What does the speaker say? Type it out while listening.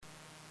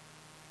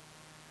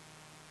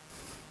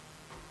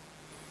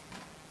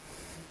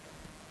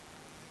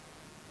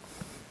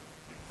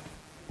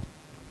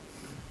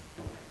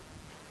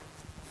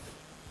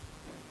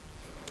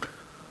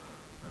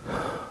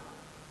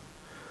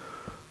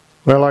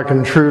Well, I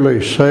can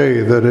truly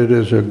say that it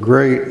is a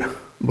great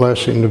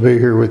blessing to be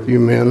here with you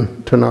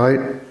men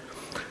tonight.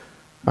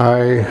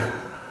 I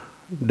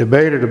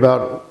debated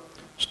about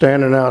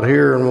standing out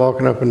here and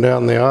walking up and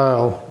down the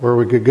aisle where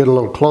we could get a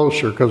little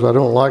closer, because I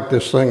don't like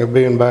this thing of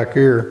being back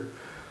here.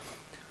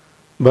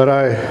 But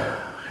I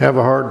have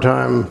a hard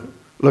time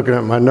looking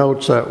at my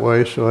notes that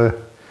way, so I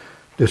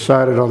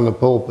decided on the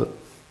pulpit.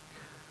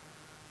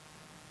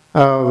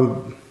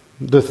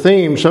 The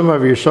theme, some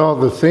of you saw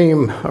the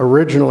theme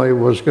originally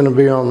was going to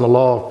be on the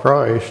law of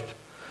Christ.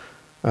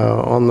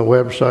 On the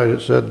website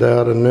it said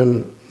that, and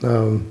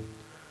then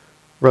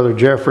Brother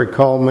Jeffrey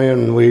called me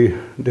and we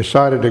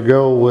decided to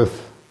go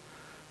with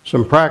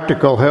some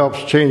practical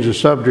helps, change the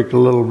subject a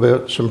little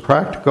bit, some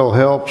practical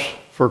helps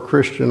for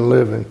Christian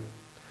living.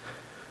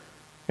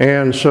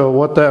 And so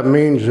what that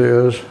means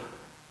is,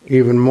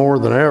 even more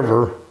than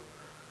ever,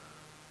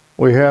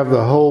 we have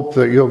the hope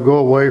that you'll go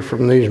away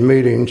from these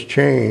meetings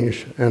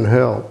changed and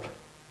helped.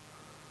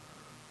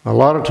 A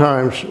lot of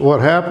times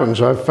what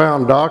happens, I've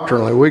found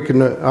doctrinally,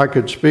 I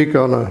could speak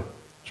on a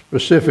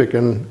specific,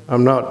 and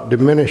I'm not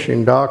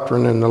diminishing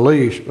doctrine in the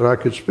least, but I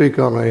could speak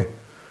on a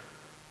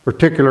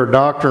particular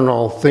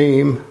doctrinal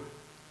theme,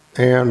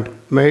 and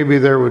maybe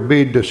there would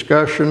be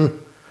discussion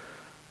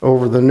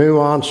over the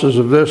nuances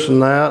of this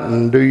and that,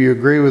 and do you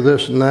agree with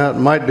this and that?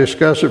 Might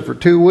discuss it for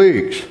 2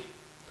 weeks.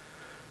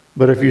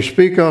 But if you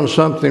speak on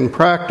something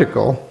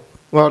practical,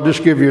 well, I'll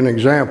just give you an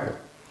example.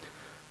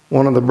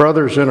 One of the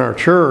brothers in our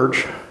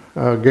church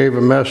gave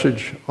a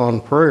message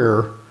on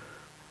prayer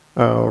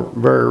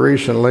very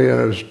recently,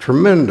 and it was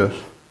tremendous.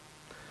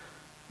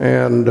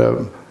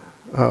 And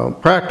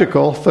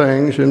practical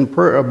things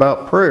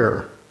about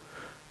prayer.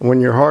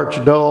 When your heart's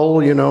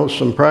dull,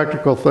 some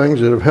practical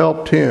things that have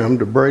helped him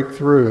to break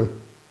through.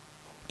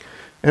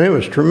 And it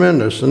was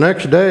tremendous. The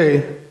next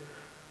day,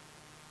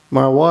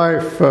 my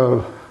wife,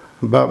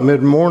 about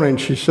mid-morning,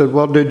 she said,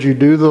 well, did you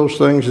do those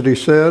things that he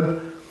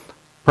said?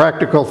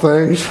 Practical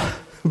things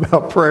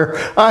about prayer.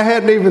 I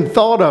hadn't even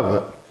thought of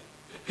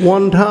it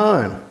one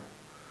time.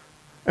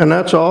 And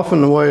that's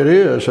often the way it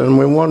is. And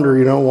we wonder,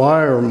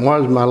 why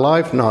has my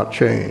life not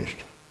changed?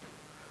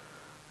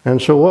 And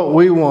so what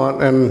we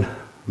want, and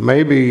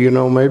maybe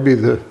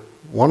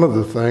one of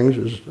the things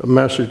is a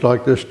message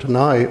like this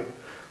tonight,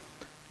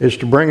 is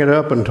to bring it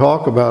up and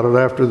talk about it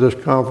after this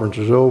conference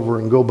is over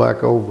and go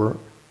back over it.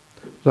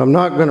 So I'm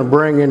not going to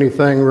bring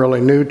anything really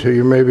new to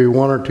you, maybe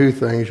one or two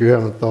things you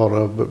haven't thought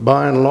of, but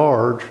by and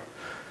large,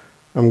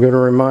 I'm going to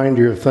remind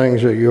you of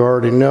things that you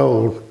already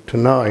know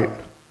tonight.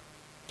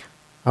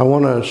 I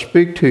want to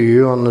speak to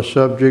you on the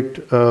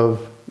subject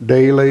of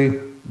daily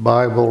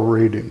Bible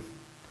reading.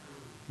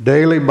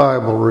 Daily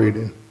Bible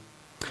reading.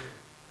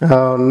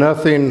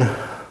 Nothing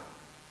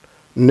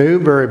new,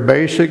 very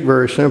basic,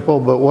 very simple,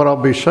 but what I'll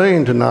be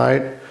saying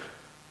tonight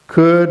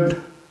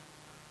could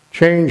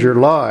change your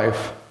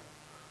life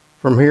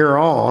from here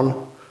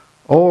on,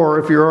 or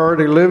if you're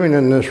already living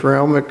in this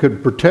realm, it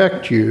could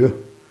protect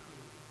you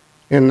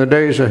in the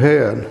days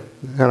ahead.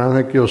 And I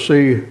think you'll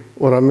see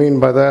what I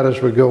mean by that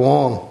as we go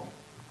on.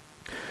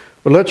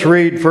 But let's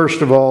read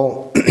first of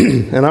all,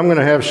 and I'm going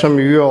to have some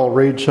of you all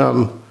read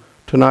some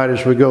tonight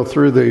as we go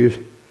through these.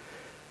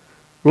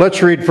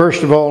 Let's read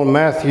first of all in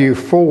Matthew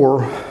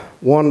 4,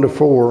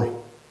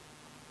 1-4.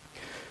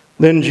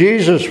 Then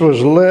Jesus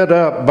was led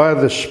up by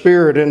the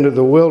Spirit into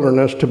the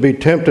wilderness to be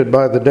tempted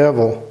by the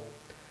devil.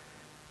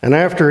 And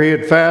after he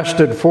had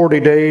fasted 40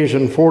 days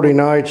and 40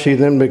 nights, he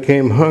then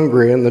became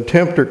hungry. And the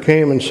tempter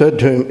came and said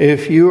to him,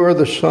 if you are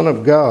the Son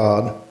of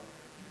God,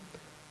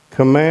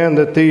 command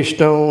that these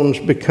stones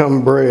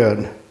become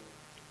bread.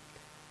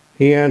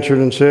 He answered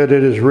and said,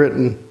 it is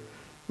written,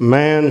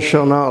 man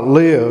shall not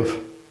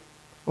live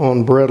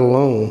on bread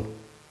alone,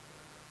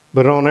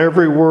 but on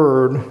every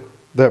word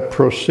that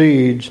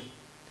proceeds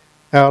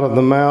out of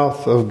the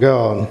mouth of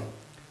God.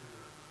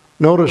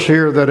 Notice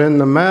here that in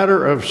the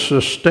matter of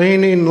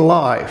sustaining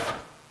life,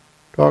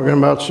 talking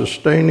about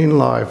sustaining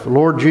life, the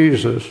Lord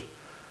Jesus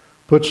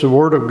puts the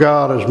Word of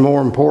God as more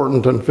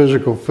important than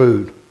physical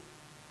food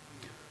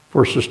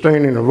for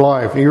sustaining of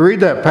life. You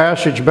read that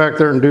passage back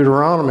there in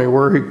Deuteronomy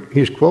where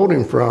he's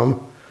quoting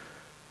from.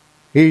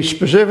 He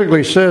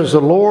specifically says,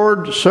 the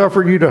Lord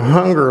suffered you to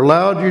hunger,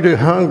 allowed you to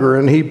hunger,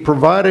 and he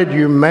provided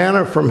you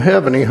manna from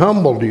heaven. He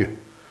humbled you.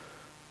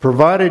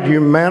 Provided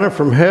you manna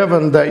from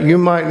heaven that you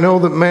might know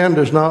that man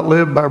does not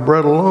live by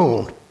bread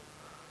alone,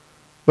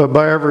 but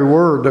by every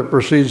word that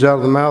proceeds out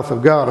of the mouth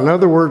of God. In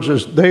other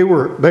words, they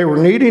were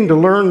needing to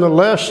learn the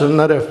lesson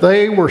that if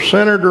they were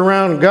centered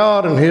around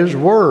God and his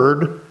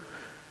word,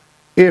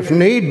 if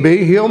need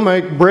be, he'll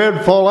make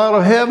bread fall out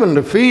of heaven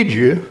to feed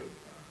you.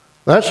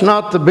 That's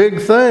not the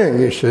big thing,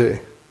 you see.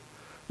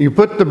 You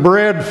put the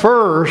bread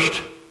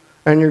first,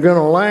 and you're going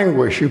to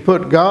languish. You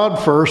put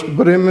God first,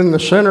 put him in the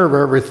center of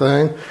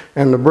everything,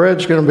 and the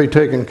bread's going to be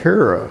taken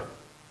care of.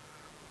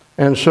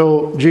 And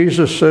so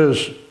Jesus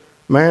says,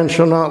 man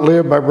shall not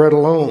live by bread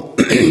alone.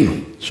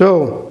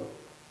 So,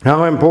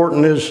 how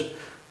important is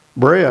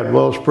bread?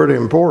 Well, it's pretty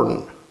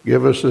important.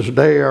 Give us this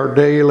day our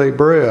daily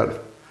bread.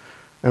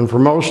 And for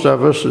most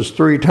of us, it's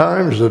 3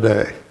 times a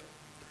day.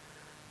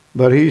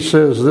 But he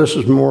says this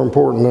is more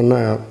important than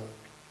that.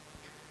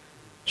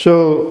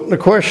 So the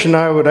question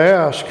I would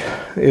ask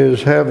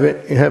is, have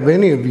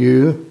any of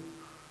you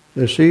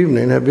this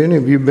evening, have any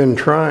of you been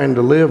trying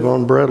to live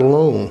on bread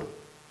alone?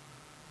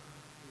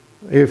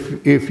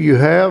 If you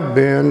have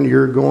been,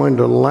 you're going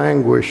to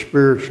languish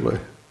spiritually.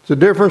 It's the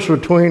difference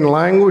between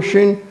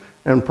languishing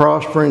and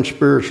prospering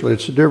spiritually.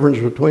 It's the difference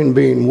between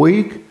being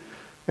weak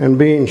and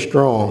being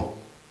strong.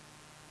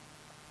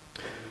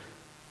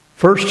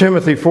 1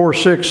 Timothy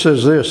 4:6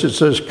 says this. It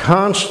says,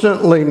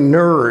 constantly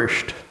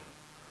nourished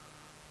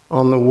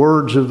on the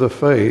words of the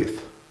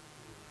faith.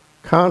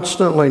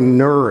 Constantly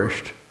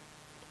nourished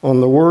on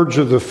the words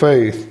of the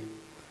faith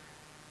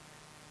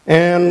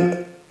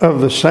and of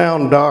the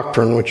sound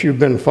doctrine which you've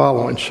been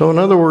following. So in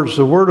other words,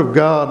 the Word of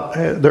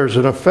God, there's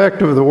an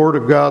effect of the Word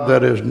of God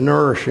that is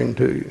nourishing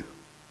to you.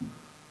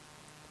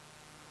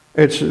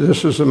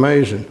 This is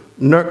amazing.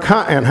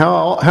 And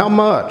how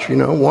much?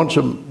 Once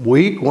a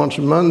week, once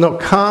a month? No,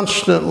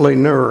 constantly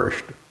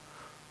nourished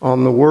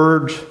on the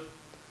words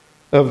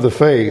of the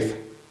faith.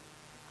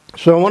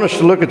 So I want us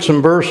to look at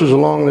some verses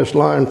along this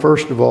line,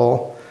 first of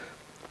all.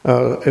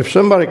 If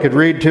somebody could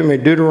read to me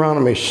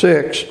Deuteronomy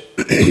 6.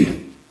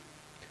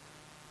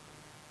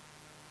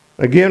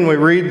 Again, we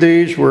read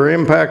these, we're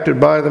impacted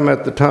by them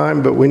at the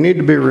time, but we need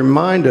to be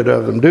reminded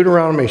of them.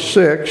 Deuteronomy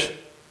 6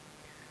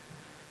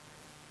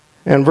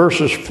 and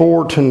verses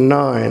 4 to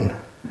 9,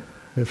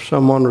 if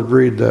someone would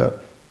read that.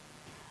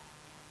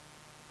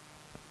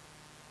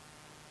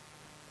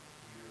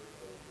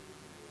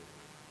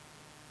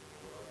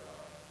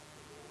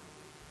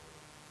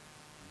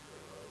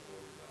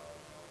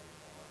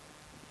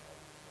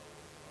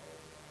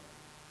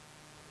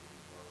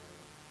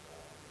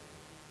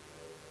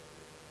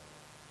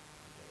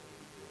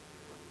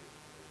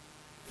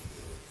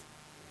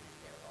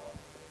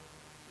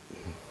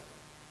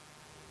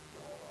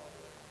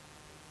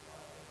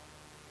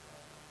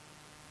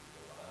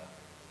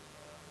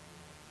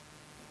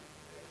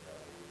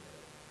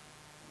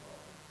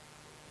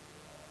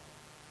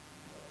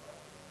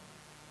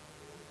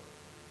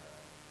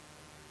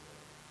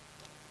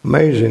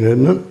 Amazing,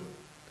 isn't it?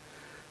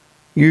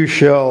 You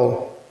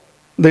shall,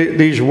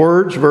 these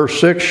words,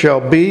 verse 6, shall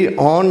be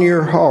on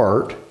your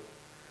heart.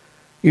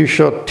 You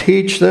shall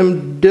teach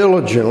them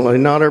diligently,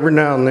 not every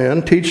now and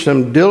then. Teach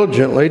them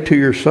diligently to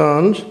your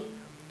sons.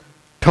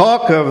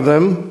 Talk of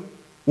them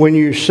when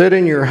you sit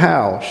in your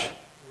house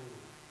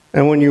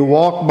and when you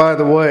walk by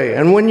the way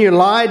and when you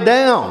lie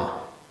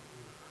down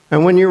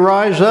and when you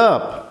rise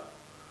up.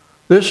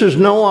 This is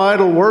no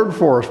idle word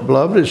for us,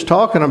 beloved. It's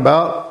talking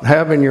about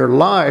having your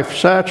life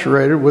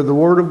saturated with the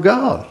Word of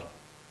God.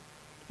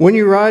 When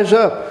you rise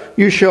up,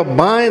 you shall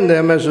bind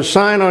them as a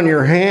sign on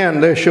your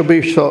hand. They shall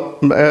be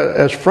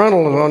as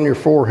frontal as on your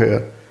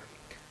forehead.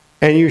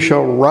 And you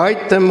shall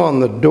write them on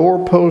the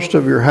doorpost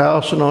of your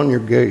house and on your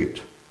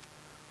gate.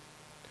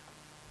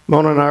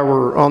 Mona and I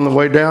were on the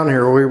way down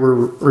here. We were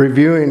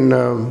reviewing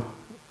an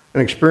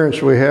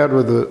experience we had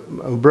with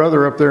a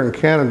brother up there in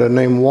Canada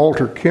named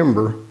Walter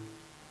Kimber.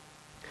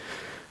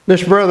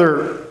 This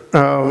brother,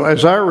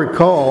 as I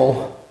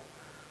recall,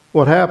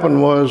 what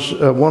happened was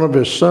one of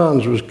his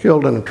sons was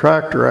killed in a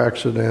tractor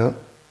accident.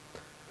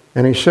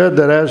 And he said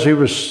that as he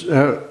was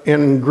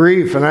in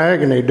grief and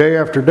agony day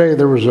after day,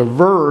 there was a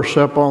verse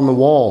up on the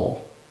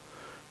wall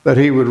that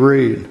he would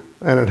read.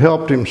 And it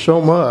helped him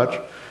so much,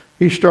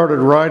 he started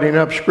writing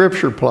up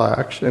scripture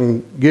plaques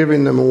and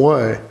giving them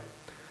away.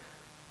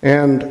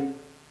 And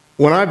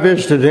when I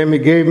visited him, he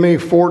gave me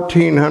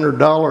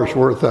 $1,400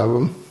 worth of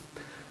them,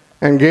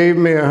 and gave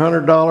me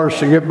 $100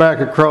 to get back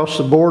across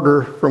the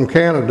border from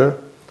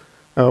Canada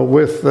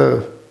with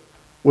the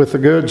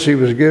goods he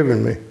was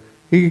giving me.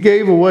 He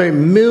gave away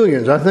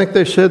millions. I think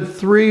they said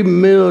 3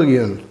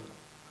 million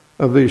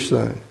of these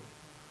things.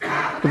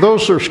 But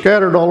those are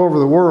scattered all over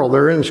the world.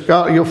 They're in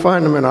Scotland. You'll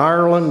find them in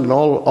Ireland and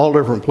all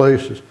different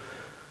places.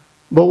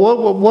 But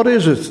what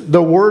is it?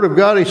 The Word of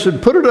God. He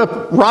said, put it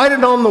up, write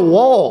it on the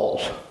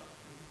walls.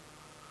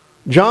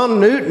 John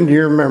Newton, do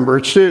you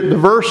remember? The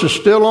verse is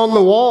still on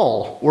the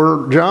wall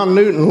where John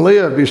Newton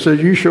lived. He said,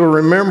 you shall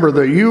remember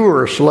that you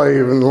were a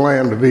slave in the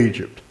land of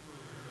Egypt.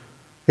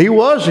 He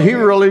was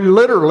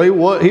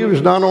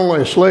not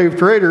only a slave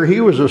trader,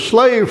 he was a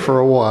slave for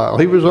a while.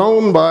 He was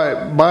owned by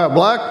a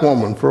black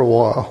woman for a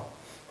while.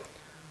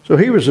 So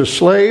he was a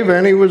slave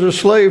and he was a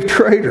slave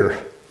trader.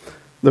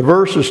 The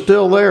verse is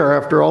still there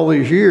after all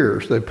these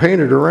years. They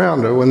painted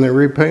around it when they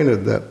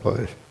repainted that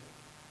place.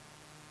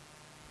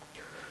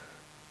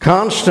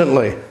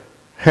 Constantly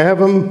have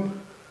them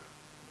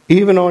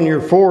even on your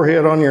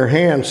forehead, on your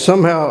hands.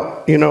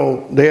 Somehow,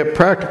 they have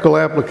practical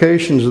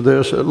applications of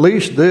this. At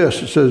least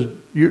this, it says,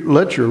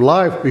 let your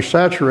life be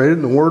saturated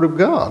in the Word of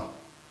God.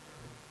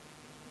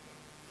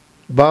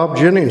 Bob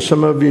Jennings,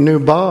 some of you knew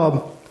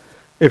Bob.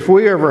 If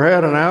we ever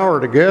had an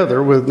hour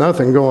together with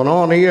nothing going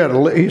on,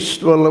 he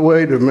stood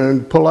away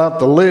to pull out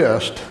the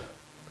list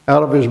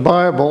out of his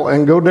Bible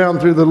and go down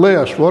through the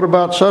list. What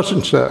about such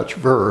and such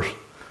verse?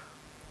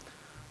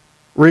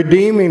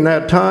 redeeming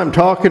that time,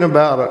 talking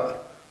about it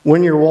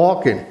when you're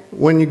walking,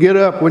 when you get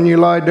up, when you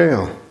lie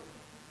down.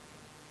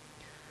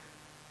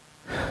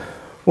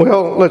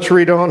 Well, let's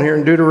read on here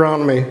in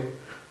Deuteronomy.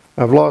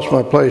 I've lost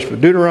my place,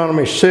 but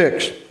Deuteronomy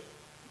 6.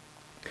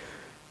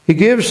 He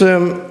gives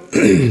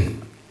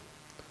them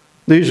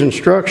these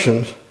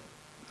instructions.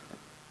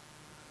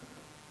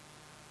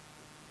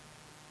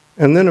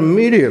 And then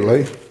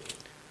immediately,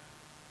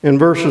 in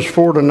verses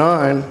 4 to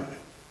 9,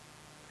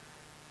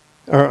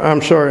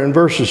 in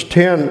verses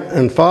 10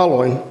 and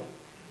following,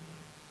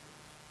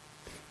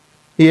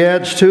 he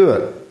adds to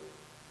it.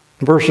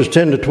 Verses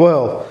 10 to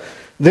 12.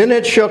 Then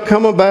it shall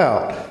come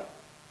about,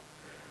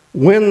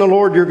 when the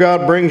Lord your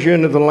God brings you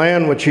into the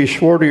land which he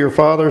swore to your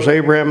fathers,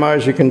 Abraham,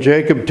 Isaac, and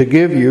Jacob, to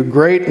give you,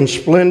 great and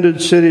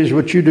splendid cities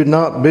which you did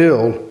not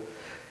build,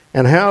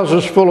 and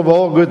houses full of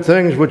all good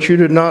things which you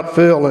did not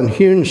fill, and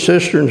hewn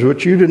cisterns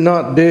which you did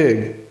not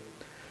dig,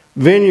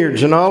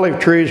 vineyards and olive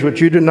trees which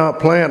you did not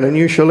plant, and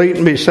you shall eat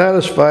and be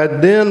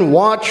satisfied. Then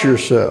watch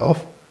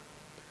yourself,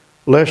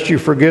 lest you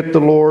forget the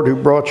Lord who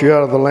brought you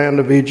out of the land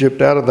of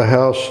Egypt, out of the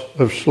house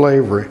of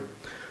slavery.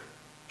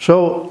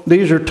 So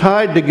these are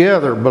tied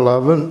together,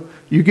 beloved.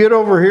 You get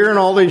over here and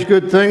all these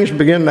good things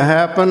begin to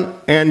happen,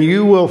 and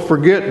you will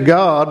forget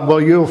God. Well,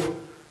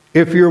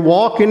 if you're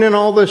walking in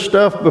all this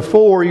stuff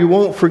before, you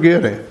won't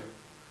forget Him.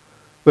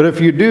 But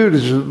if you do,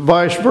 it's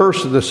vice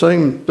versa. The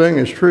same thing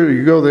is true.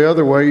 You go the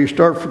other way, you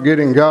start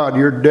forgetting God,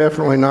 you're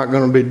definitely not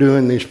going to be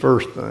doing these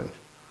first things.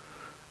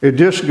 It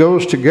just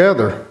goes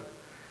together.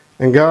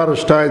 And God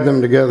has tied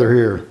them together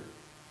here.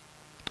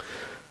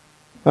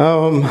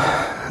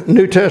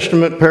 New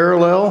Testament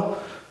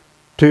parallel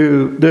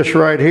to this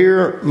right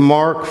here,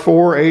 Mark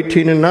 4,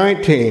 18 and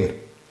 19.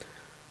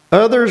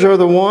 Others are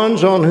the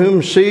ones on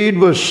whom seed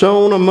was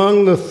sown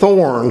among the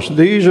thorns.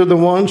 These are the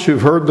ones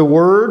who've heard the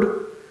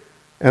word,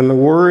 and the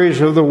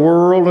worries of the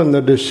world and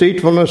the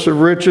deceitfulness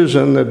of riches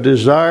and the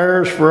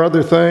desires for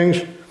other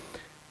things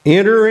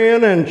enter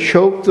in and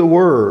choke the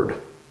word,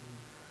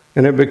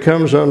 and it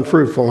becomes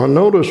unfruitful. And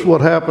notice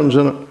what happens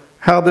in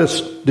how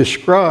this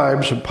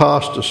describes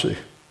apostasy.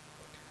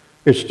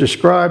 It's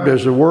described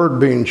as the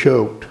word being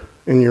choked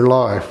in your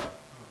life.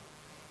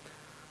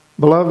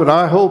 Beloved,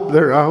 I hope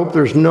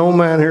there's no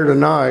man here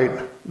tonight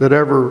that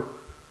ever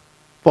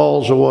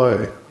falls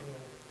away.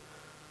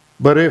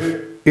 But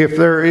if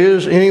there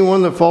is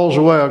anyone that falls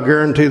away, I'll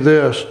guarantee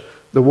this: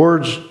 the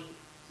word's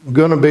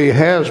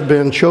has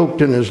been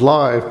choked in his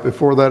life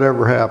before that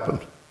ever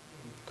happened.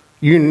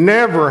 You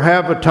never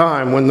have a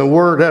time when the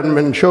word hadn't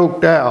been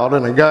choked out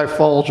and a guy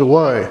falls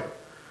away.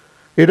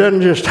 It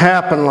doesn't just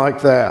happen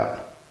like that.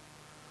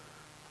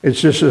 It's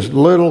just this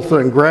little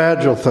thing,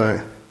 gradual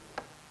thing.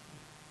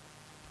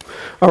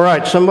 All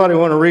right, somebody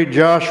want to read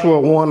Joshua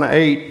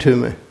 1:8 to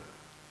me?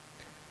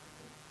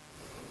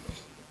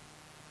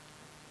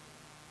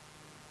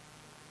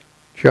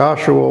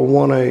 Joshua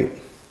 1:8.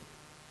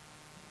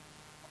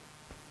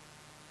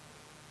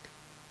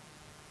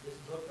 This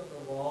book of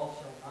the law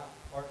shall not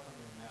depart from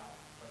your mouth,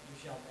 but you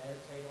shall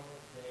meditate on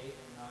it day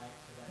and night,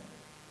 so that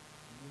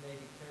you may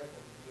be careful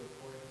to do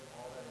according to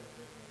all that is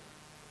written in it.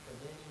 For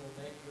then you will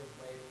make your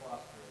way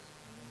prosperous,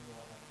 and then you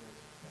will have good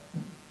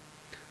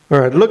success.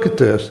 All right, look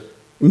at this.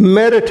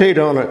 Meditate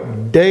on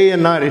it day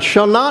and night. It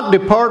shall not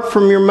depart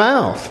from your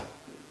mouth.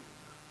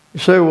 You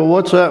say, well,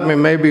 what's that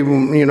mean? Maybe,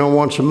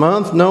 once a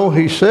month? No,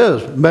 he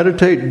says,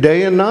 meditate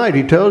day and night.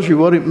 He tells you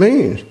what it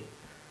means.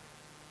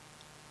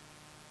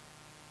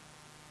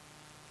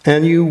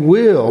 And you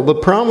will, the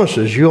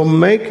promises, you'll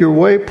make your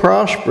way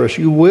prosperous.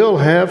 You will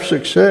have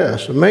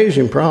success.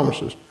 Amazing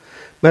promises.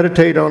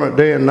 Meditate on it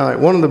day and night.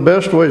 One of the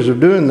best ways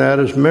of doing that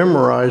is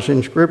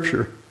memorizing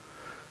Scripture.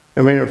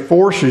 It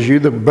forces you,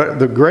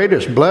 the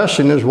greatest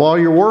blessing is while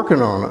you're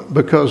working on it,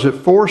 because it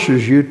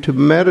forces you to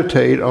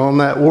meditate on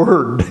that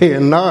word day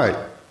and night.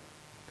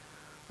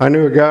 I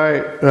knew a guy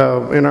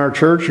in our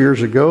church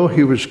years ago.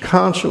 He was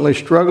constantly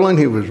struggling.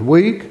 He was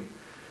weak,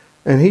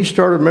 and he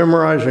started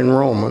memorizing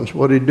Romans.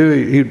 What he'd do,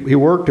 he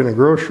worked in a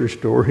grocery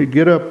store. He'd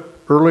get up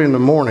early in the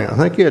morning. I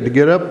think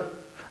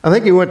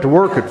he went to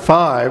work at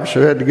 5, so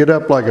he had to get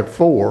up like at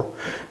 4.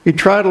 He'd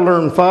try to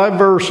learn 5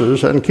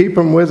 verses and keep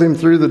them with him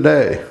through the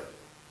day.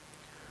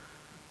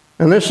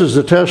 And this is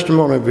the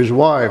testimony of his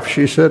wife.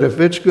 She said, if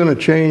it's going to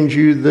change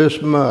you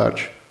this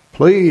much,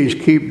 please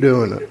keep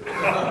doing it.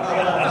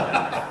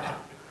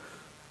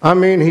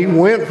 He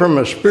went from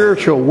a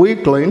spiritual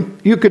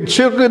weakling. You could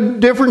see the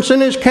difference in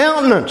his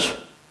countenance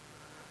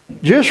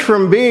just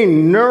from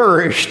being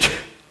nourished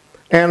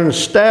and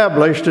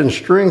established and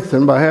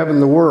strengthened by having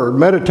the Word.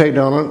 Meditate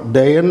on it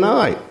day and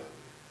night.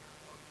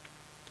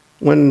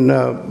 When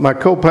my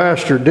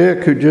co-pastor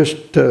Dick, who just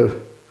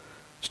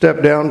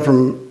stepped down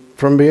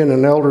from being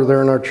an elder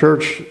there in our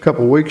church a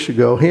couple of weeks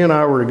ago, he and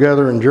I were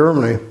together in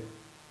Germany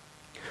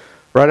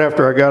right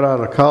after I got out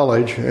of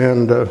college,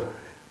 and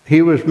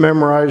he was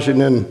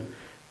memorizing in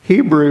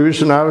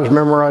Hebrews and I was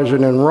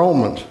memorizing in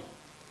Romans.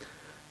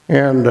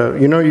 And,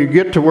 you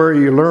get to where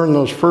you learn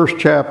those first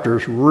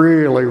chapters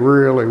really,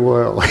 really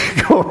well.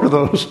 You go over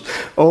those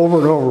over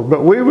and over.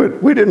 But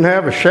we didn't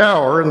have a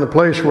shower in the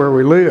place where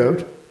we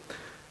lived.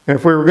 And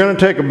if we were going to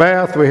take a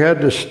bath, we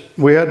had to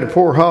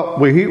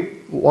we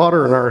heat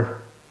water in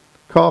our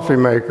coffee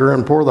maker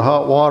and pour the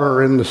hot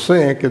water in the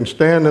sink and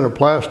stand in a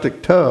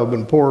plastic tub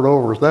and pour it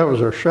over us. That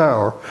was our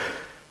shower.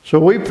 So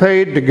we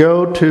paid to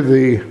go to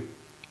the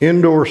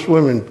indoor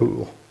swimming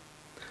pool.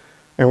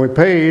 And we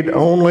paid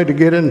only to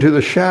get into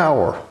the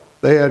shower.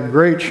 They had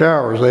great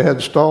showers. They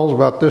had stalls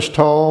about this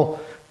tall,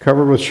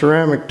 covered with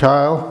ceramic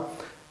tile.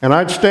 And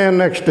I'd stand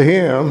next to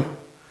him,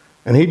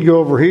 and he'd go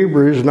over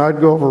Hebrews, and I'd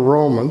go over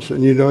Romans.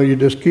 And you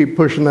just keep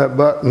pushing that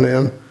button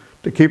in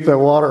to keep that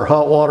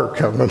hot water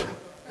coming.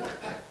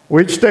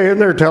 We'd stay in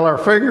there till our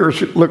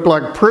fingers looked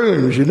like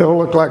prunes,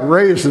 looked like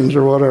raisins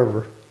or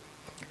whatever.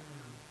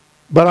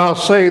 But I'll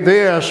say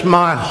this,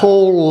 my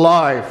whole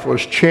life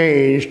was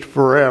changed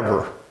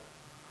forever.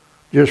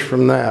 Just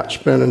from that,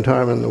 spending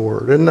time in the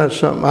Word. Isn't that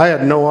something? I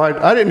had no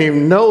idea. I didn't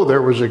even know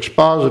there was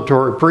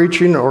expository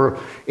preaching or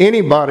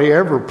anybody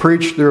ever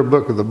preached through a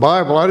book of the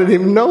Bible. I didn't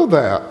even know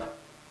that.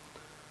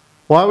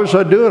 Why was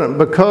I doing it?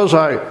 Because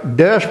I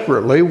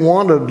desperately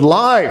wanted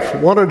life,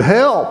 wanted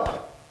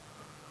help.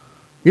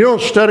 You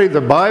don't study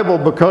the Bible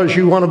because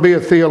you want to be a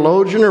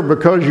theologian or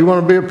because you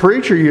want to be a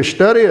preacher. You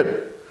study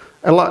it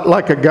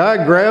like a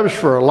guy grabs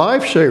for a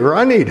lifesaver.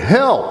 I need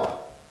help.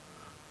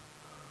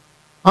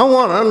 I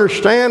want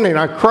understanding.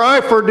 I cry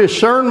for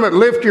discernment.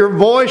 Lift your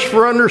voice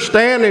for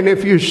understanding.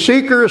 If you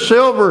seek her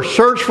silver,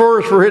 search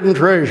for us for hidden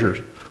treasures.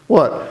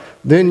 What?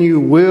 Then you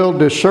will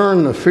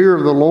discern the fear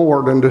of the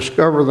Lord and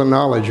discover the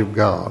knowledge of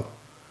God.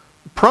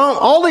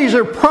 All these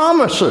are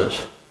promises.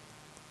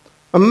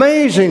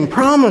 Amazing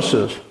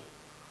promises.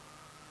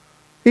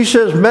 He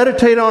says,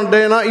 meditate on it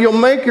day and night. You'll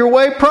make your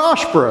way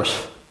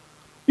prosperous.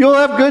 You'll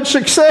have good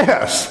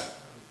success.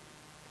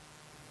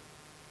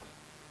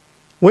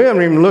 We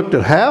haven't even looked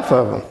at half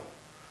of them.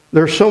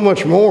 There's so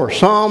much more.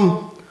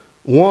 Psalm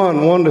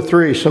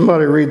 1:1-3.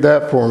 Somebody read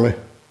that for me.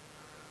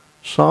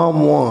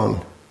 Psalm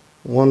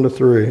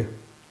 1:1-3.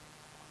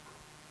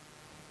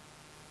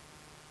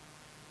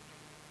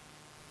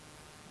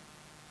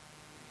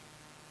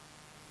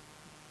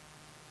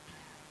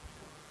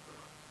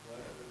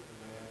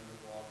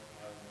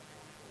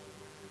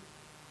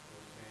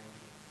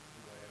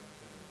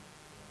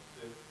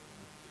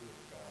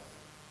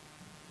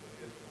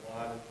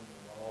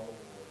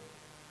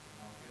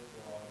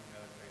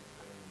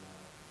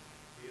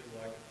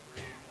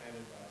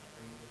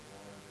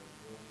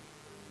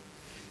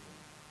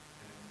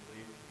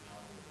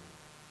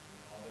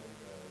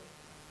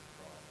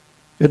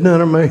 Isn't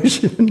that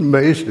amazing?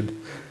 Amazing.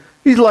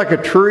 He's like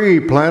a tree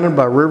planted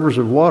by rivers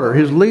of water.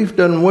 His leaf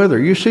doesn't wither.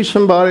 You see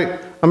somebody,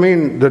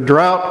 the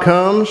drought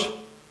comes,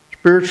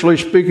 spiritually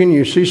speaking,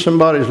 you see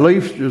somebody's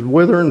leaf just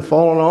withering,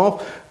 falling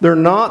off. They're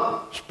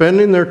not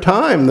spending their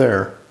time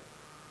there.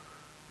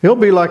 He'll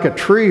be like a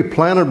tree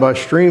planted by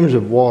streams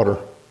of water.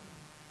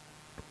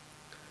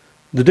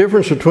 The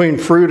difference between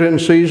fruit in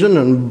season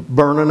and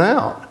burning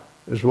out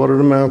is what it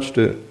amounts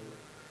to.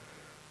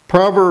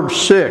 Proverbs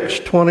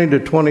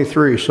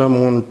 6:20-23.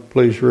 Someone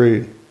please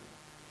read.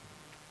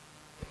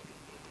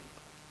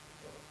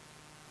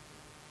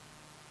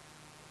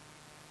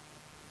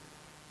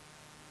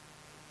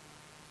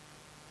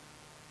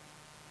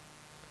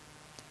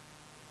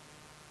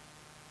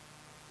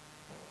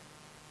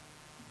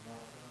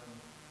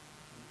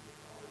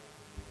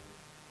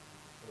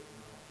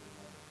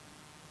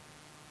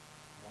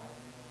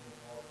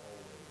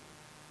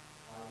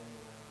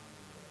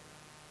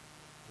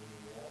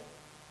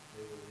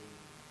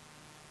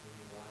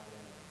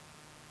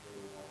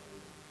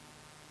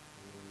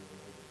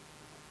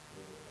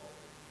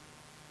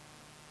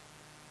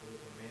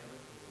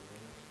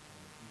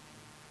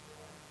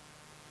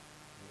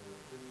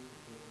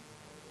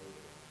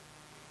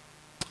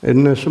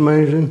 Isn't this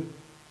amazing?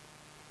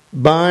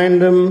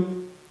 Bind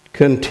them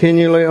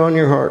continually on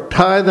your heart.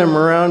 Tie them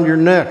around your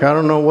neck. I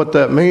don't know what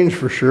that means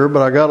for sure,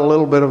 but I got a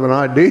little bit of an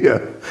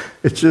idea.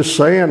 It's just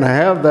saying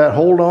have that,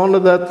 hold on to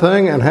that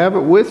thing and have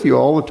it with you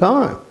all the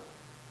time.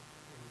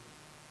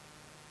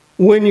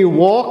 When you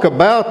walk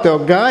about,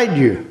 they'll guide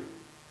you.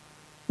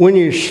 When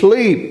you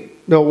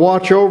sleep, they'll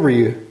watch over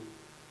you.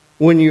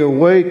 When you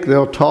awake,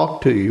 they'll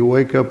talk to you. You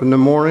wake up in the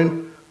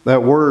morning,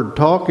 that word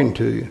talking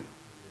to you.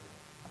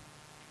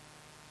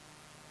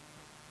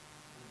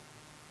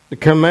 The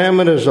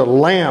commandment is a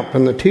lamp,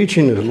 and the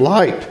teaching is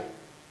light.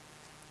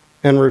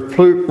 And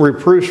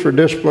reproofs for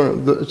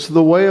discipline, it's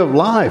the way of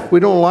life. We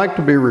don't like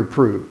to be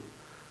reproved.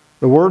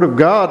 The Word of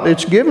God,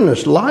 it's given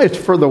us life.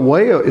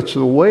 It's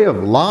the way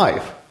of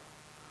life.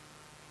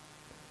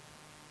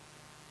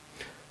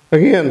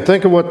 Again,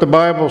 think of what the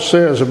Bible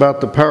says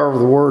about the power of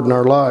the Word in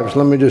our lives.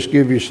 Let me just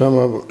give you some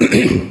of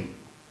them.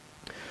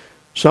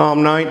 Psalm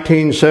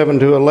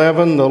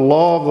 19:7-11, the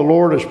law of the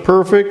Lord is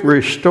perfect,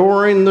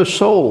 restoring the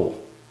soul.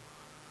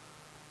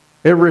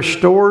 It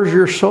restores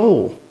your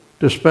soul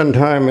to spend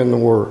time in the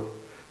Word.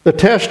 The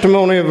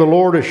testimony of the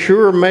Lord is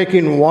sure,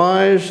 making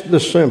wise the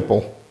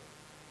simple.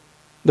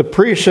 The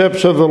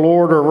precepts of the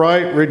Lord are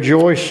right,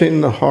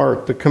 rejoicing the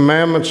heart. The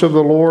commandments of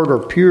the Lord are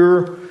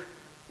pure,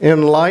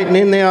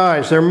 enlightening the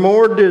eyes. They're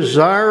more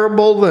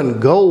desirable than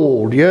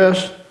gold,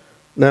 yes,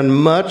 than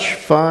much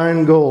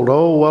fine gold.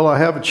 Oh, well, I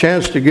have a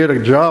chance to get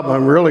a job.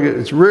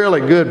 It's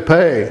really good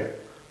pay.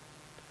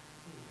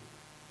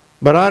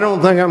 But I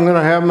don't think I'm going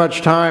to have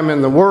much time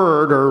in the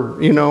Word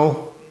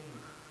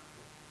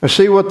I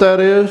see what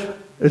that is?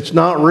 It's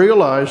not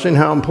realizing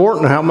how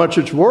important, how much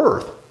it's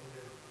worth.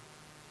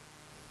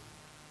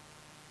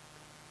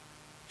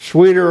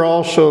 Sweeter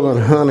also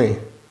than honey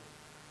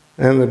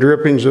and the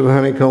drippings of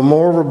honeycomb.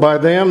 Moreover, by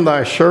them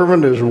thy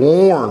servant is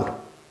warned,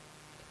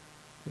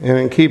 and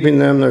in keeping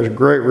them there's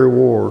great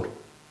reward.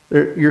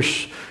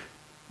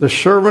 The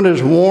servant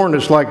is warned.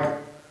 It's like,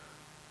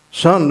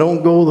 son,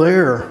 don't go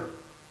there.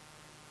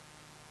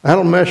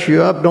 That'll mess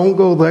you up. Don't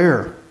go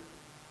there.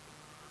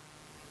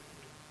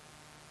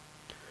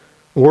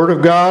 The Word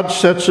of God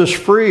sets us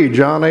free.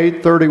 John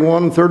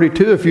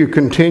 8:31-32. If you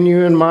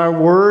continue in my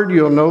word,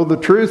 you'll know the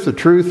truth. The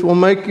truth will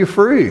make you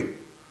free.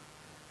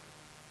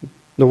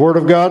 The Word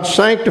of God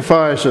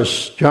sanctifies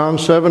us. John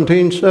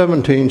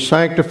 17:17.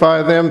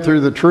 Sanctify them through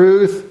the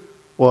truth.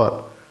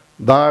 What?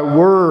 Thy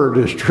word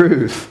is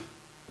truth.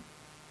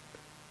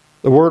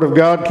 The Word of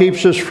God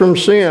keeps us from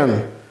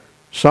sin.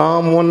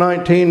 Psalm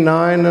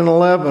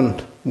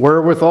 119:9-11.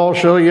 Wherewithal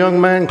shall a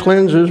young man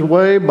cleanse his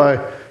way?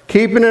 By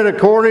keeping it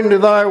according to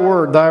thy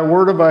word. Thy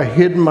word have I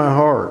hid in my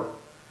heart,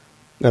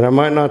 that I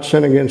might not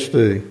sin against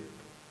thee.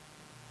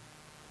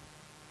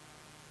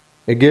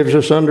 It gives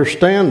us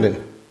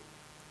understanding.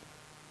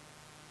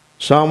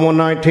 Psalm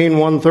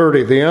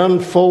 119:130. The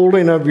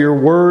unfolding of your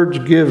words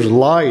gives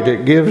light.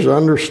 It gives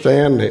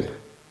understanding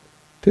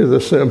to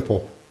the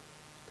simple.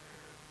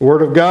 The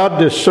Word of God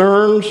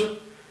discerns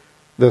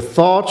the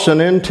thoughts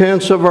and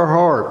intents of our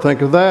heart.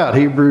 Think of that.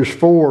 Hebrews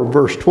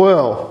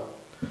 4:12.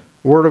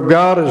 The Word of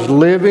God is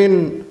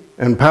living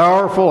and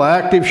powerful,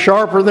 active,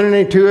 sharper than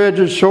any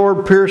two-edged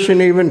sword,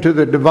 piercing even to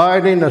the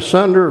dividing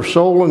asunder of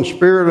soul and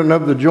spirit and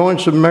of the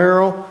joints of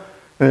marrow,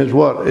 and is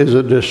what? Is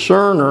a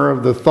discerner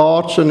of the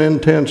thoughts and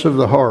intents of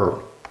the heart.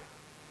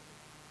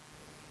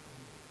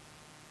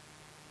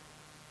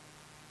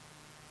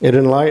 It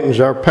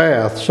enlightens our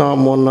path.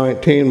 Psalm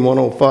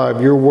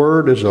 119:105. Your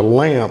word is a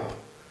lamp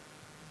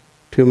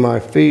to my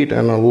feet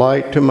and a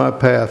light to my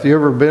path. You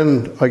ever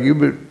been, you've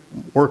been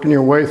working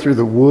your way through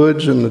the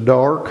woods in the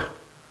dark,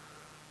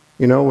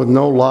 with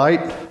no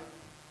light?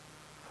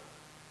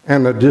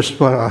 And just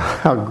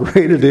how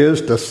great it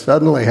is to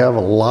suddenly have a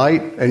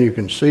light and you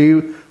can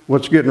see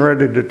what's getting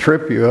ready to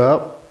trip you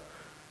up.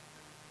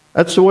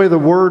 That's the way the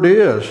Word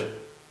is.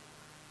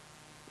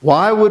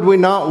 Why would we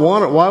not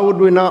want it? Why would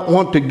we not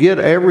want to get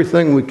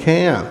everything we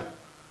can,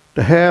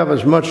 to have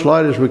as much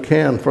light as we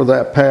can for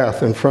that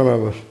path in front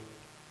of us?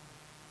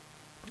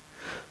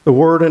 The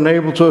Word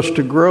enables us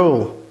to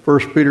grow.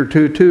 1 Peter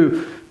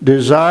 2:2.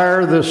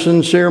 Desire the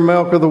sincere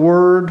milk of the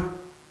Word,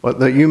 but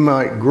that you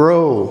might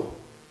grow.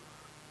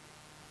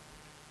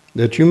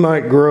 That you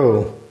might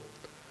grow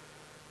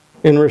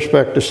in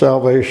respect to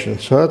salvation.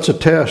 So that's a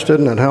test,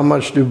 isn't it? How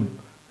much do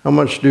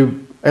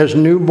as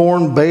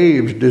newborn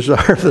babes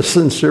desire the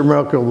sincere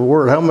milk of the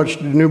Word? How much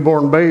do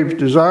newborn babes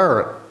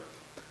desire it?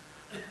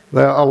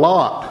 A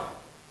lot.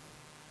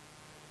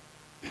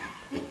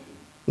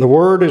 The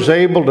Word is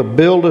able to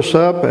build us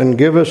up and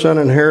give us an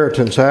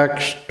inheritance.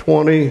 Acts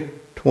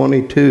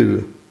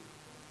 20:22.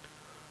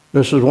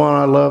 This is one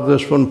I love.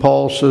 This one,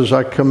 Paul says,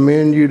 I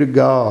commend you to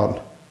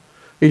God.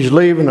 He's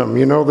leaving them.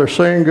 They're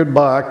saying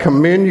goodbye. I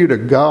commend you to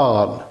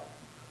God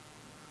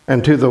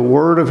and to the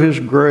word of His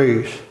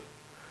grace.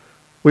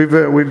 We've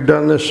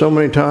done this so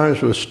many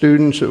times with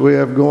students that we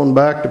have going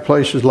back to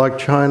places like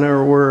China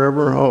or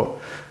wherever.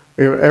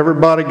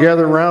 Everybody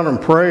gather around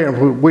and pray,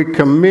 and we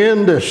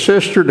commend the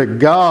sister to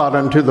God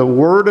and to the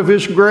word of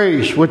His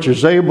grace, which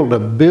is able to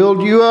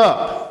build you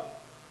up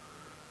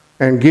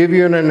and give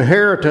you an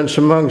inheritance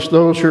amongst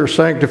those who are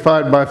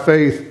sanctified by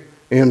faith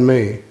in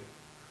me.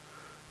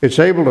 It's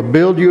able to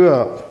build you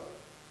up.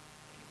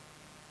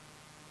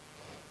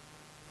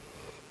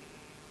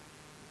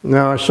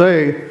 Now I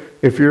say,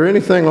 if you're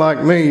anything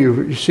like me,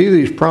 you see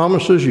these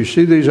promises, you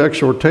see these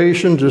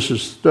exhortations, this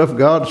is stuff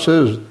God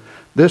says,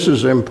 this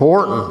is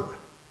important.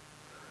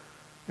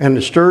 And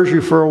it stirs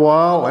you for a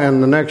while,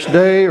 and the next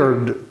day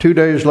or 2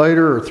 days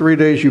later or 3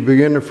 days you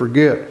begin to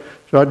forget.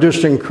 So I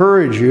just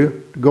encourage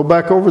you to go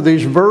back over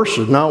these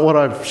verses, not what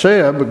I've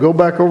said, but go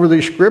back over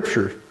these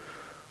scriptures.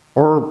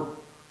 Or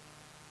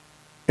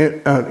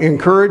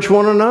encourage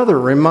one another,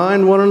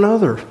 remind one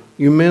another,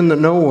 you men that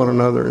know one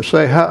another, and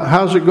say,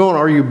 how's it going?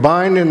 Are you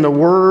binding the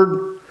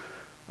word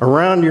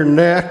around your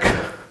neck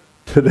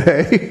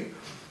today?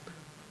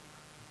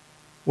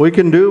 We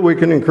can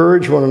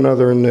encourage one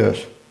another in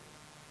this.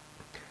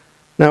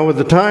 Now, with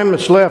the time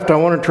that's left, I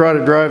want to try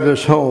to drive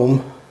this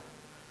home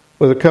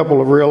with a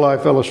couple of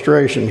real-life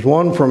illustrations.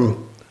 One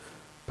from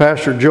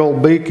Pastor Joel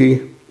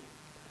Beakey.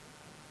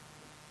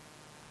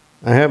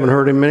 I haven't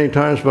heard him many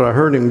times, but I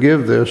heard him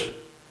give this,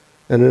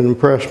 and it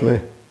impressed me.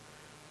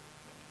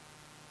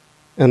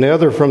 and the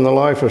other from the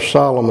life of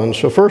Solomon.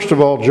 So first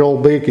of all,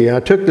 Joel Beakey. I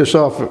took this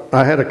off.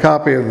 I had a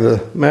copy of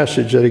the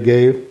message that he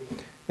gave,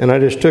 and I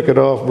just took it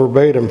off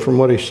verbatim from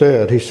what he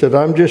said. He said,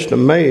 I'm just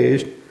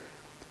amazed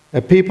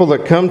at people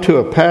that come to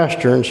a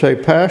pastor and say,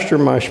 Pastor,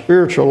 my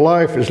spiritual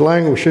life is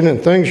languishing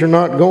and things are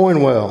not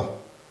going well.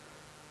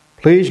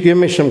 Please give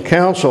me some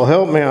counsel.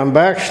 Help me. I'm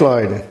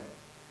backsliding.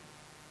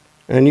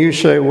 And you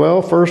say,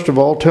 well, first of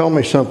all, tell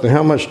me something.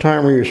 How much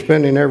time are you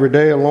spending every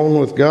day alone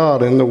with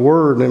God in the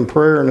Word, in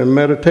prayer, and in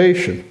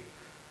meditation?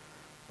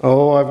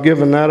 Oh, I've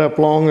given that up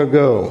long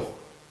ago.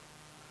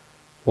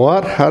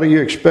 What? How do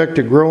you expect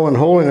to grow in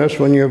holiness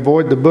when you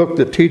avoid the book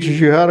that teaches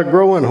you how to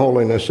grow in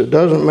holiness? It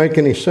doesn't make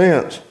any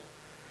sense.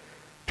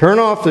 Turn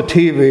off the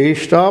TV,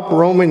 stop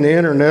roaming the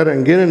internet,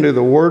 and get into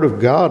the Word of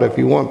God if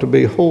you want to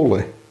be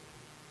holy.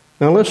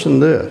 Now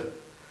listen to this.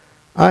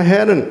 I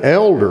had an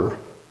elder.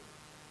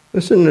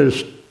 Listen to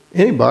this,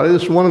 anybody.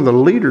 This is one of the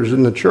leaders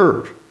in the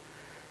church.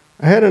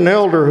 I had an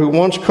elder who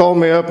once called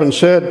me up and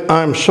said,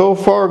 I'm so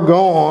far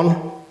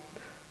gone,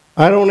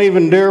 I don't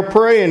even dare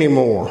pray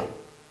anymore.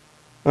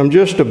 I'm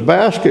just a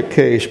basket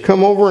case.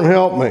 Come over and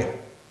help me.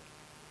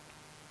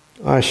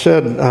 I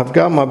said, I've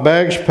got my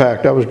bags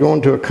packed. I was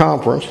going to a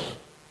conference.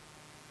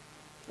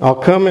 I'll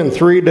come in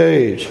 3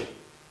 days.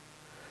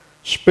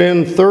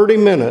 Spend 30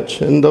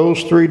 minutes in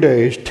those 3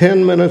 days,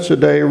 10 minutes a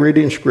day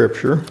reading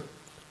Scripture,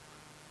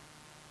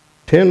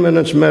 10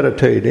 minutes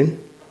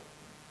meditating,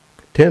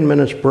 10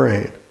 minutes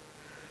praying.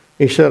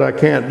 He said, I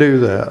can't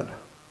do that.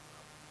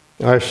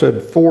 I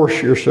said,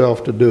 force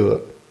yourself to do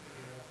it.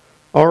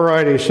 All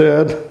right, he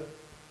said.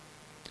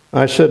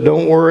 I said,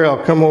 don't worry,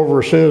 I'll come over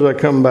as soon as I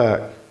come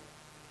back.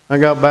 I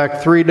got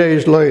back 3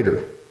 days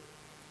later.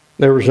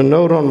 There was a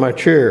note on my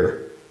chair.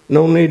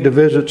 No need to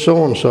visit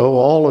so-and-so.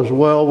 All is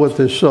well with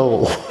his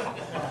soul.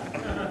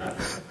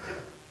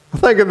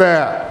 Think of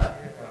that.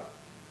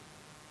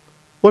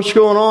 What's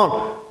going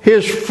on?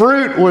 His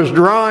fruit was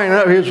drying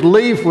up. His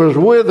leaf was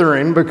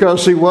withering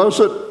because he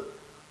wasn't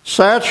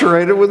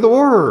saturated with the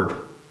Word.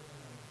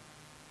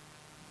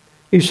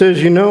 He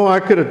says, I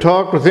could have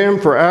talked with him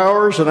for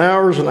hours and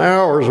hours and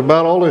hours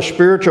about all his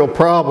spiritual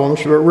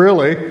problems, but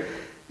really,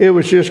 it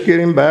was just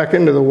getting back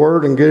into the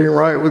Word and getting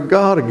right with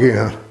God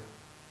again.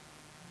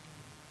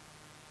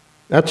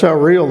 That's how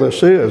real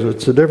this is.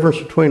 It's the difference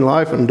between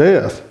life and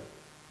death.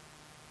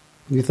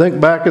 You think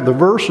back at the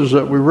verses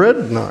that we read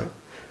tonight.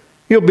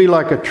 He'll be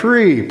like a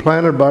tree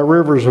planted by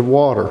rivers of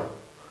water.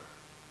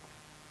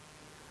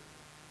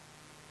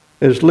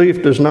 His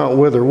leaf does not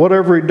wither.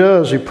 Whatever he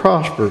does, he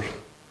prospers.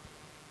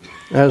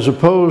 As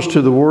opposed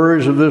to the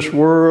worries of this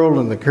world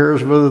and the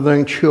cares of other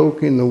things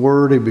choking the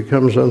word, he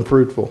becomes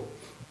unfruitful.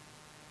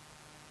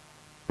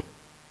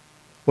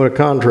 What a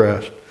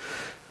contrast.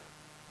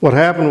 What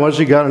happened was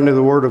he got into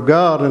the Word of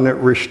God and it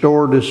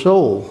restored his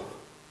soul.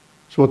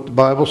 That's what the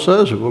Bible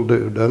says it will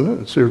do, doesn't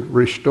it? It's to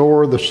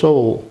restore the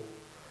soul.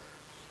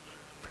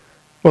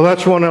 Well,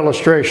 that's one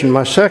illustration.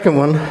 My second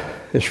one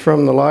is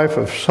from the life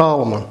of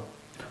Solomon.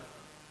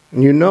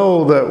 And you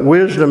know that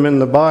wisdom in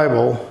the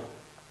Bible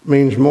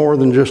means more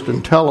than just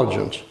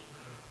intelligence.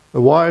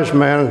 The wise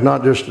man is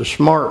not just a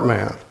smart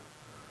man.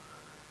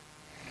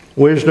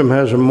 Wisdom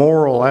has a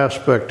moral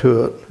aspect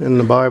to it in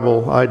the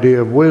Bible idea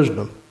of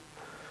wisdom.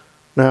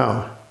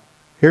 Now,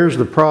 here's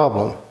the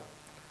problem.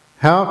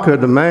 How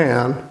could a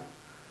man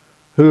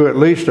who at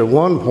least at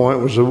one point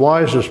was the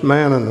wisest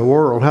man in the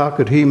world, how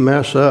could he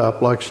mess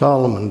up like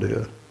Solomon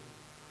did?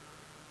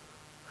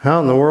 How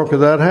in the world could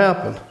that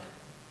happen?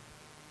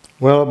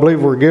 Well, I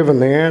believe we're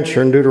given the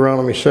answer in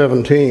Deuteronomy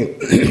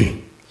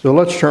 17. So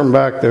let's turn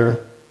back there.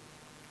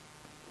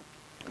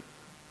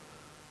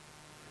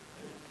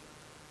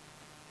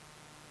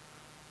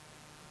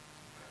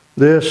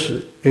 This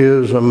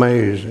is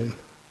amazing.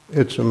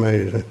 It's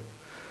amazing.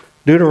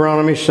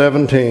 Deuteronomy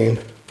 17,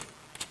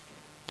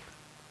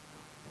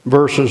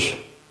 verses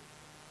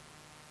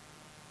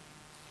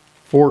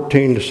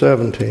 14 to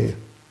 17.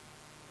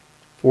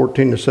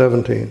 14 to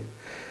 17.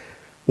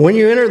 When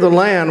you enter the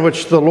land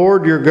which the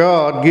Lord your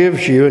God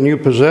gives you, and you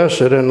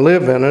possess it and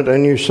live in it,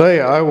 and you say,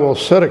 I will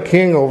set a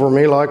king over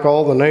me like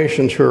all the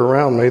nations who are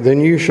around me, then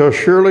you shall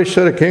surely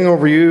set a king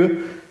over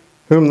you,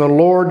 whom the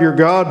Lord your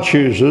God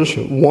chooses,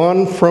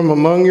 one from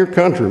among your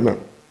countrymen.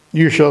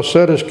 You shall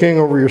set as king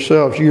over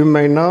yourselves. You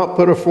may not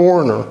put a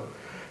foreigner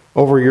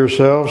over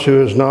yourselves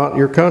who is not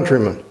your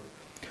countryman.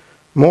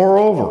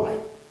 Moreover,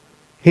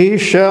 he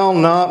shall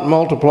not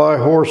multiply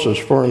horses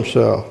for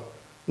himself,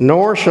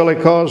 nor shall he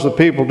cause the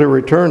people to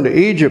return to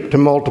Egypt to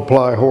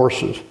multiply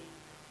horses.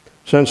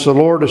 Since the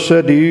Lord has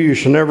said to you, you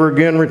shall never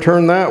again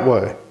return that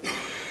way.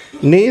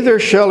 Neither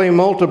shall he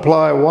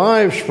multiply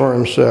wives for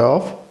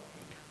himself,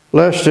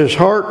 lest his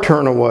heart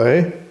turn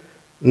away,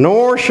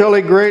 nor shall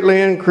he greatly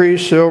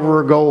increase silver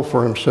or gold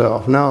for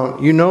himself. Now,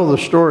 you know the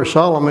story of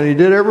Solomon. He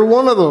did every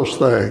one of those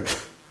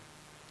things.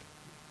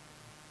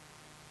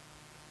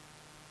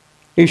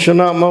 He shall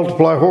not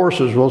multiply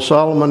horses. Well,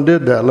 Solomon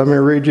did that. Let me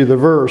read you the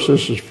verse.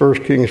 This is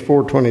 1 Kings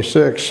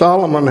 4:26.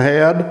 Solomon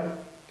had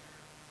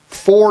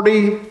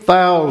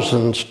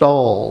 40,000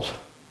 stalls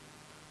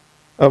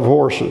of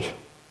horses.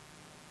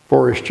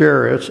 for his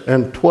chariots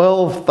and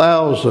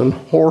 12,000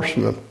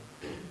 horsemen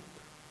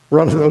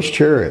running those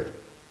chariots.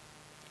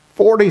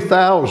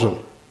 40,000.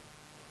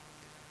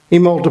 He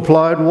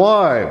multiplied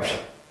wives.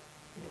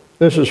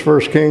 This is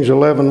 1 Kings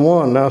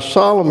 11:1. Now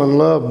Solomon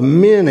loved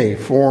many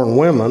foreign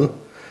women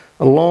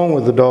along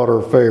with the daughter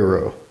of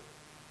Pharaoh.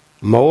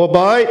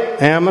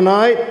 Moabite,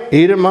 Ammonite,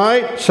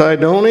 Edomite,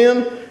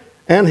 Sidonian,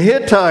 and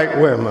Hittite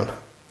women.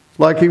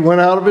 Like he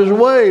went out of his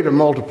way to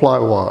multiply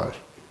wives.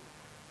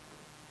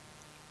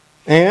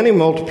 And he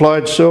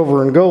multiplied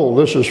silver and gold.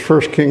 This is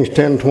 1 Kings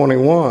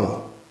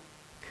 10:21.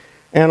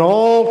 And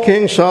all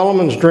King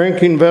Solomon's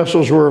drinking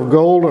vessels were of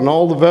gold, and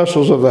all the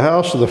vessels of the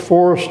house of the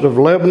forest of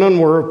Lebanon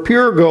were of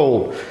pure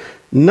gold.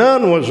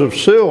 None was of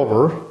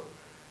silver.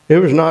 It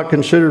was not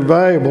considered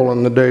valuable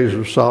in the days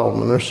of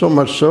Solomon. There's so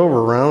much silver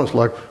around, it's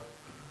like,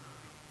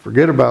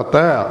 forget about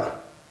that.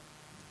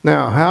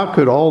 Now, how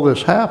could all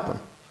this happen?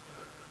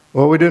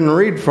 Well, we didn't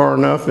read far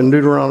enough in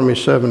Deuteronomy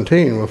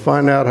 17. We'll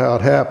find out how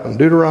it happened.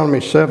 Deuteronomy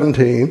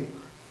 17,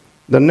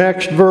 the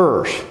next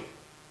verse.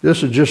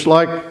 This is just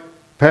like the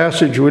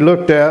passage we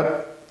looked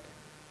at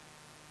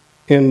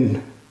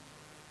in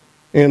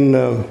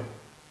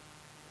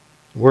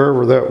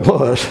wherever that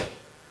was.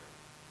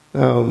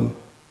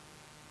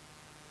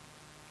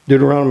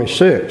 Deuteronomy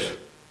 6.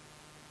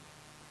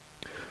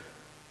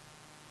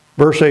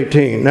 Verse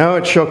 18. Now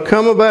it shall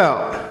come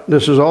about,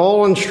 this is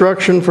all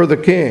instruction for the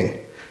king.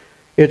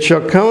 It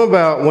shall come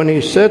about when he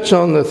sits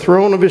on the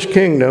throne of his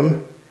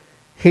kingdom,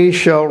 he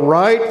shall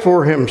write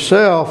for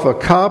himself a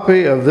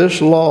copy of this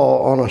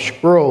law on a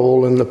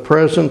scroll in the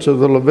presence of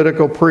the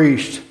Levitical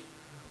priest.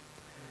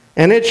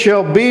 And it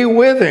shall be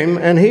with him,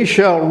 and he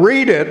shall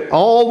read it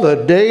all the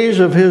days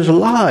of his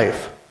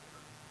life.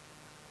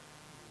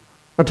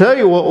 I'll tell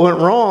you what went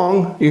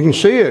wrong. You can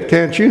see it,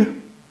 can't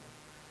you?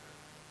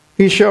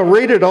 He shall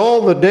read it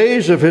all the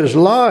days of his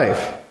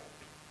life,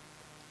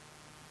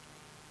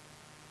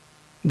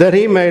 that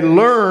he may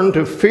learn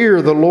to fear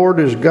the Lord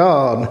his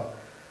God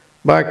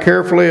by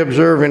carefully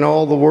observing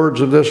all the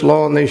words of this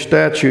law and these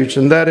statutes,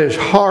 and that his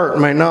heart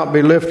may not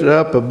be lifted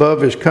up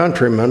above his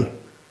countrymen,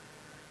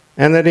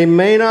 and that he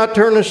may not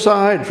turn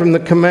aside from the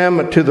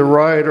commandment to the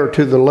right or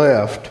to the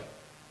left,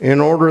 in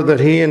order that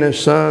he and his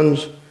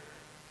sons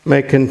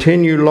may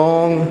continue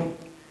long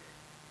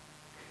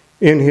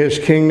in his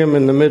kingdom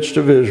in the midst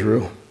of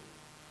Israel.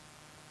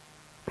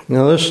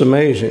 Now this is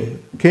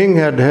amazing. The king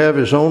had to have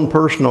his own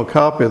personal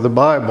copy of the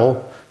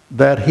Bible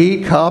that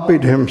he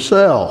copied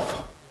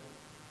himself.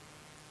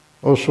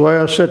 Oh, so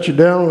I set you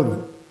down with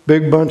a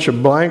big bunch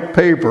of blank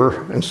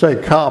paper and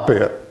say, copy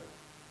it.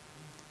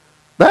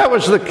 That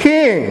was the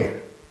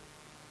king.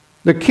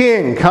 The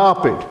king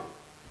copied.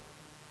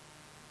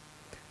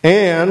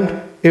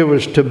 And it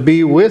was to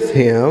be with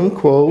him,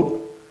 quote,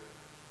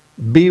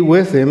 be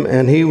with him,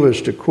 and he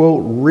was to,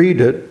 quote, read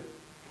it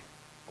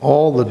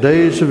all the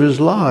days of his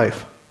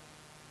life.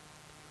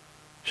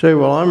 You say,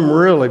 well, I'm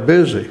really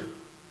busy.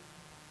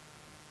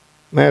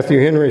 Matthew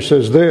Henry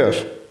says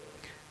this,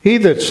 he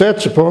that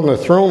sits upon the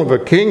throne of a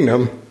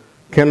kingdom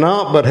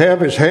cannot but have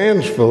his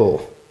hands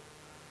full.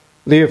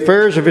 The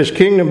affairs of his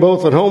kingdom,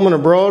 both at home and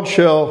abroad,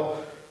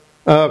 shall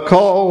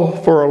call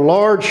for a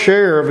large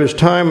share of his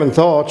time and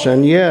thoughts,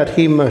 and yet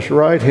he must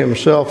write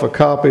himself a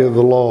copy of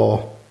the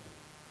law.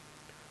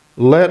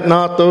 Let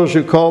not those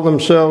who call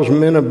themselves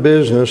men of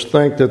business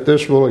think that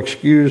this will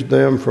excuse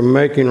them from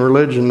making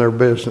religion their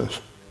business.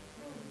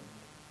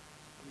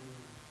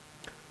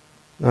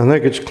 I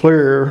think it's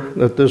clear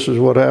that this is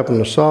what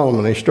happened to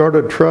Solomon. He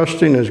started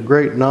trusting his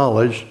great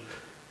knowledge,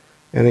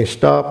 and he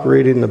stopped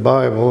reading the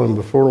Bible, and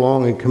before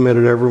long he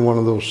committed every one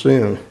of those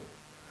sins.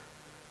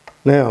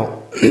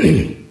 Now,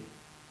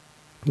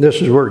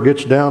 this is where it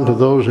gets down to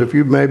those, if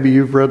you've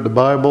read the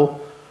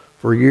Bible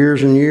for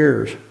years and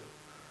years,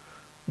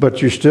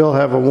 but you still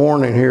have a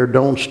warning here,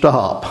 don't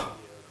stop.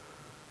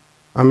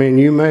 I mean,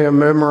 you may have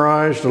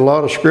memorized a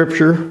lot of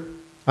Scripture.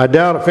 I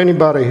doubt if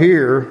anybody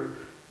here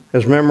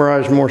has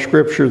memorized more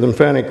Scripture than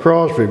Fanny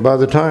Crosby. By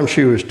the time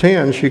she was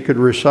 10, she could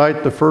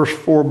recite the first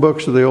 4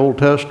 books of the Old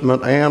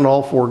Testament and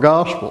all 4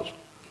 Gospels.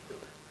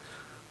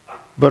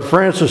 But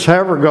Frances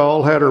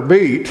Havergal had her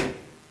beat.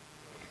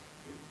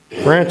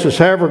 Frances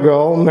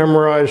Havergal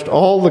memorized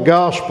all the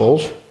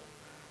Gospels,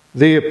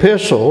 the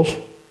epistles,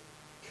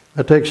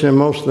 that takes in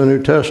most of the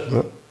New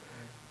Testament,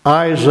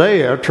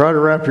 Isaiah, try to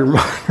wrap your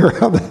mind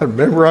around that,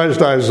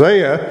 memorized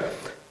Isaiah,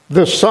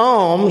 the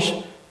Psalms,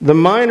 the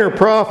minor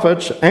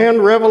prophets,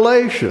 and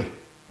Revelation.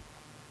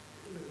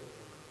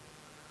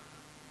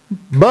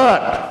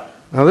 But,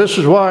 now this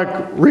is why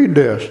I read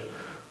this.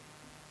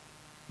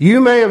 You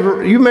may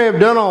have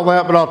done all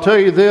that, but I'll tell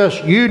you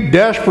this, you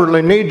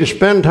desperately need to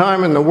spend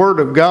time in the Word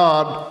of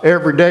God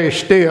every day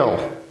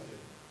still.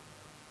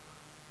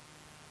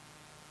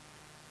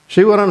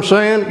 See what I'm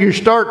saying? You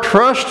start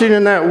trusting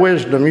in that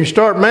wisdom. You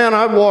start, man,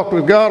 I've walked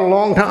with God a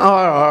long time. Oh,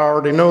 I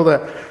already know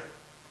that.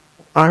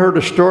 I heard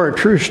a story, a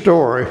true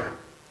story.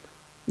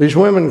 These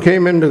women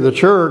came into the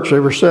church. They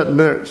were sitting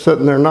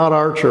there, not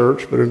our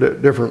church, but a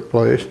different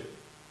place.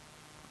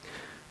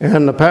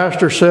 And the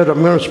pastor said,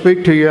 I'm going to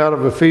speak to you out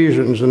of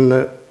Ephesians. And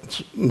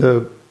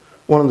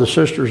one of the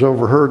sisters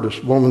overheard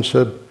this woman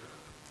said,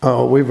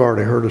 oh, we've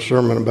already heard a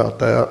sermon about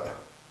that.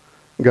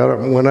 Got up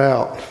and went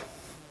out.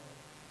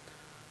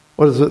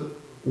 What is it?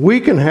 We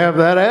can have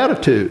that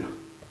attitude.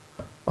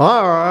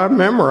 I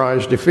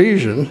memorized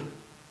Ephesians.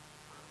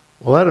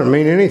 Well, that doesn't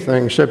mean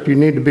anything except you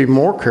need to be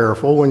more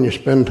careful when you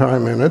spend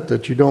time in it,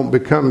 that you don't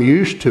become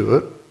used to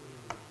it.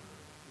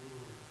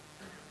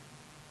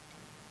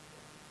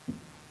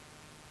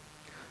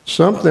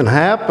 Something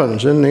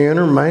happens in the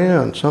inner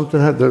man. Something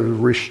had the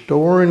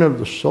restoring of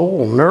the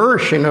soul,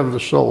 nourishing of the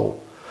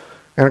soul.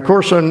 And of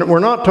course, we're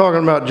not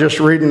talking about just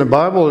reading the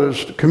Bible.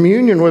 It's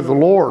communion with the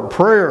Lord,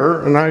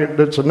 prayer, and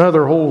that's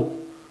another whole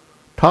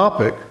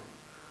topic.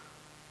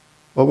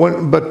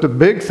 But the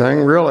big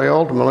thing, really,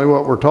 ultimately,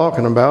 what we're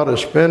talking about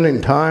is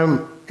spending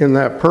time in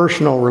that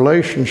personal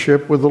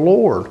relationship with the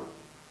Lord.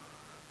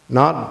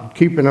 Not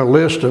keeping a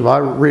list of, I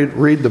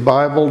read the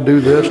Bible,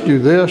 do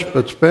this,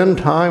 but spend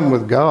time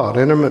with God,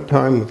 intimate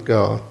time with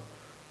God.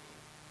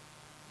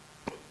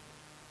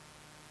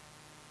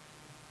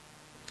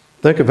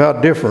 Think of how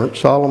different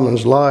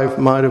Solomon's life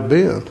might have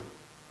been.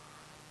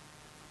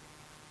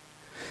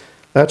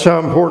 That's how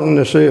important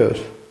this is.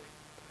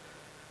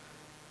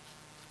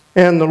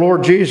 And the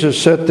Lord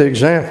Jesus set the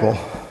example,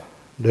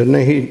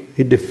 didn't he?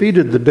 He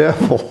defeated the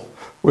devil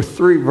with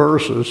 3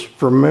 verses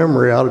from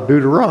memory out of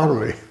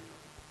Deuteronomy.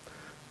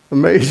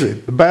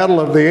 Amazing. The battle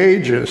of the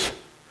ages.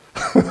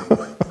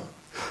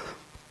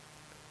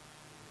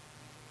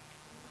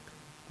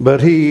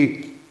 But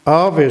he,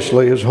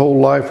 obviously, his whole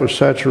life was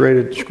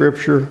saturated in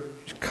Scripture.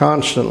 He's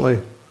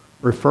constantly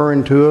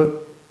referring to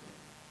it.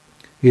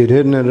 He had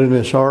hidden it in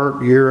his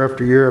heart year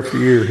after year after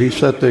year. He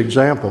set the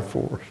example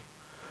for us.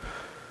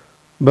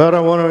 But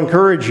I want to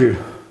encourage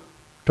you,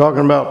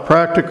 talking about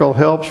practical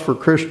helps for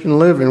Christian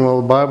living.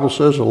 Well, the Bible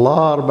says a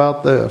lot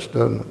about this,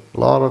 doesn't it? A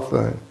lot of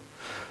things.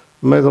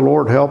 May the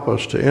Lord help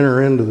us to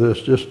enter into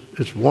this.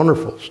 It's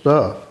wonderful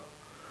stuff.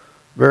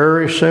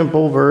 Very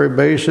simple, very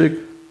basic.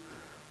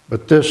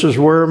 But this is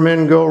where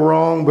men go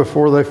wrong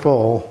before they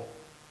fall.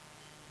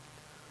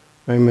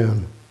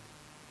 Amen.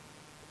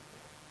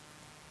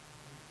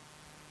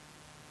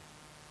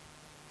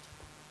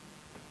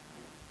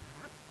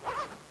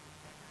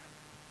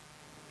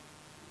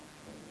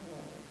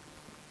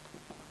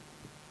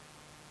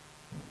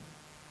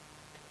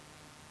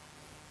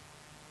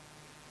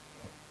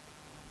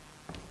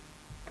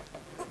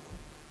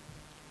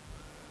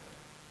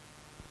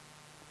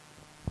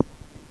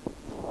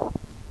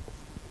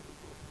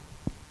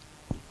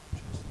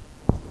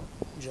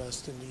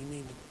 Justin, do you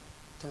need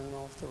to turn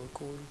off the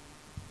recording?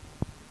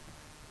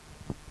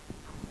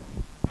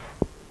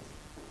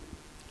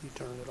 You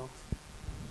turned it off.